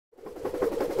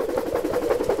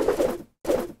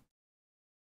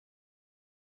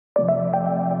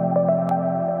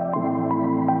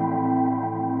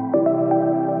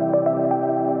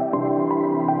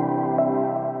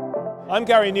I'm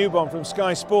Gary Newbon from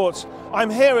Sky Sports. I'm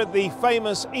here at the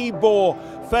famous Ebor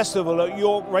Festival at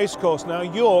York Racecourse. Now,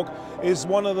 York is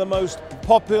one of the most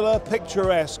popular,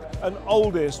 picturesque and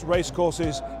oldest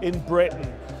racecourses in Britain.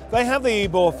 They have the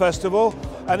Ebor Festival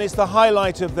and it's the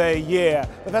highlight of their year.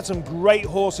 They've had some great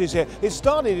horses here. It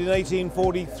started in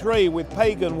 1843 with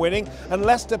Pagan winning, and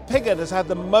Lester Piggott has had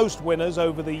the most winners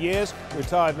over the years,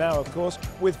 retired now of course,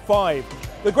 with 5.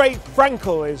 The Great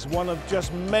Frankel is one of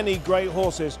just many great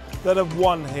horses that have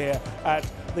won here at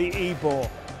the Ebor.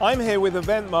 I'm here with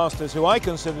Eventmasters, who I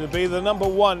consider to be the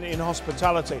 #1 in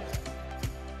hospitality.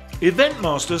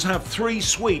 Eventmasters have 3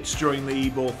 suites during the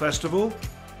Ebor Festival.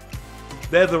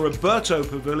 They're the Roberto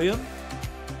Pavilion,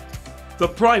 the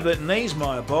private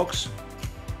Knavesmire box,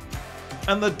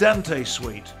 and the Dante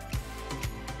Suite.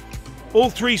 All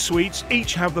 3 suites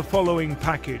each have the following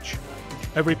package.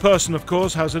 Every person, of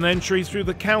course, has an entry through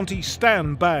the County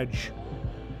Stand badge.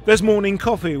 There's morning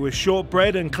coffee with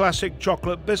shortbread and classic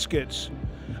chocolate biscuits,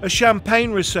 a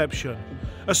champagne reception,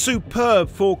 a superb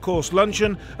 4-course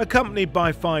luncheon accompanied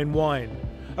by fine wine,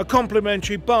 a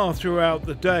complimentary bar throughout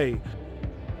the day,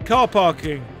 car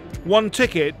parking, 1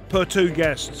 ticket per 2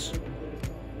 guests,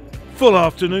 full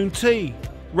afternoon tea,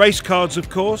 race cards of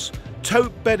course,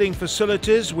 tote bedding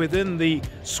facilities within the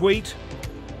suite,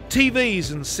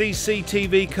 TVs and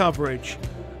CCTV coverage,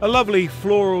 a lovely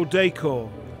floral decor.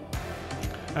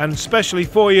 And specially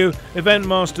for you,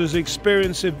 Eventmasters'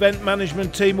 experienced event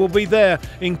management team will be there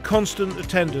in constant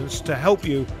attendance to help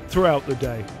you throughout the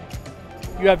day.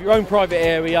 You have your own private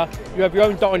area, you have your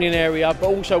own dining area, but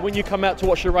also when you come out to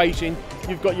watch the racing,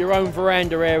 you've got your own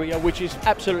veranda area, which is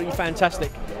absolutely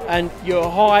fantastic. And you're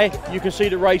high, you can see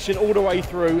the racing all the way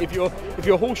through. If you're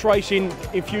a horse racing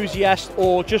enthusiast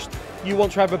or just you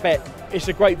want to have a bet, it's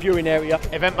a great viewing area.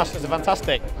 Eventmasters are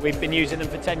fantastic. We've been using them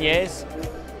for 10 years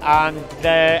and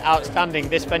they're outstanding.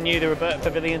 This venue, the Roberto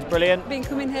Pavilion's brilliant. Been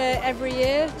coming here every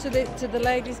year to the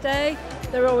Ladies' Day.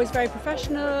 They're always very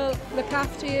professional, look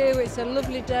after you, it's a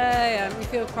lovely day and you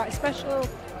feel quite special.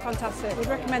 Fantastic, we'd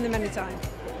recommend them anytime.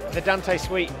 The Dante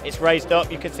Suite, it's raised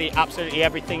up, you can see absolutely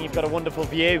everything, you've got a wonderful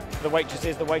view. The waiters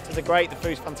are great, the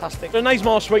food's fantastic. The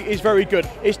Knavesmire Suite is very good.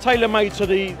 It's tailor-made to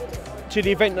the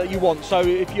event that you want. So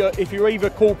if you're either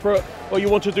corporate or you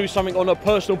want to do something on a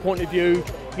personal point of view,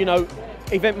 you know,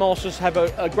 Eventmasters have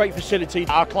a great facility.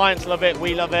 Our clients love it,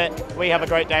 we love it, we have a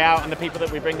great day out, and the people that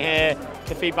we bring here,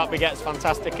 the feedback we get is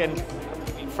fantastic, and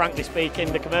frankly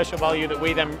speaking, the commercial value that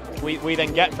we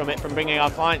then get from it, from bringing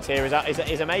our clients here,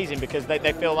 is amazing, because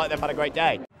they feel like they've had a great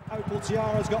day. Great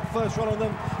Voltigeur got first run on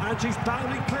them, and she's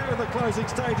bounding clear of the closing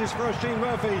stages for Oisin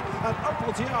Murphy, and Great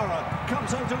Voltigeur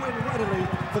comes home to win readily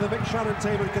for the Mick Shannon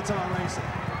team in Qatar Racing.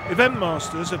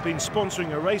 Eventmasters have been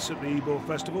sponsoring a race at the Ebor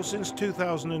Festival since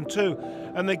 2002,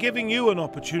 and they're giving you an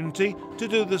opportunity to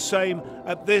do the same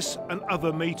at this and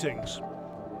other meetings.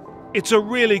 It's a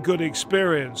really good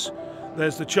experience.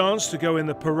 There's the chance to go in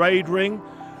the parade ring,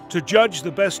 to judge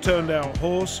the best turned out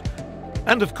horse,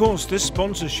 and of course this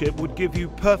sponsorship would give you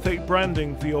perfect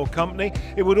branding for your company.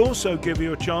 It would also give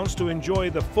you a chance to enjoy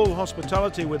the full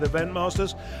hospitality with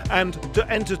Eventmasters and to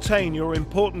entertain your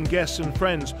important guests and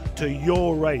friends to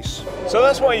your race. So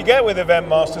that's what you get with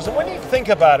Eventmasters, and when you think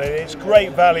about it, it's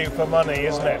great value for money,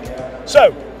 isn't it?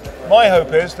 So my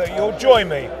hope is that you'll join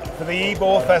me for the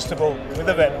Ebor Festival with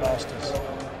Eventmasters.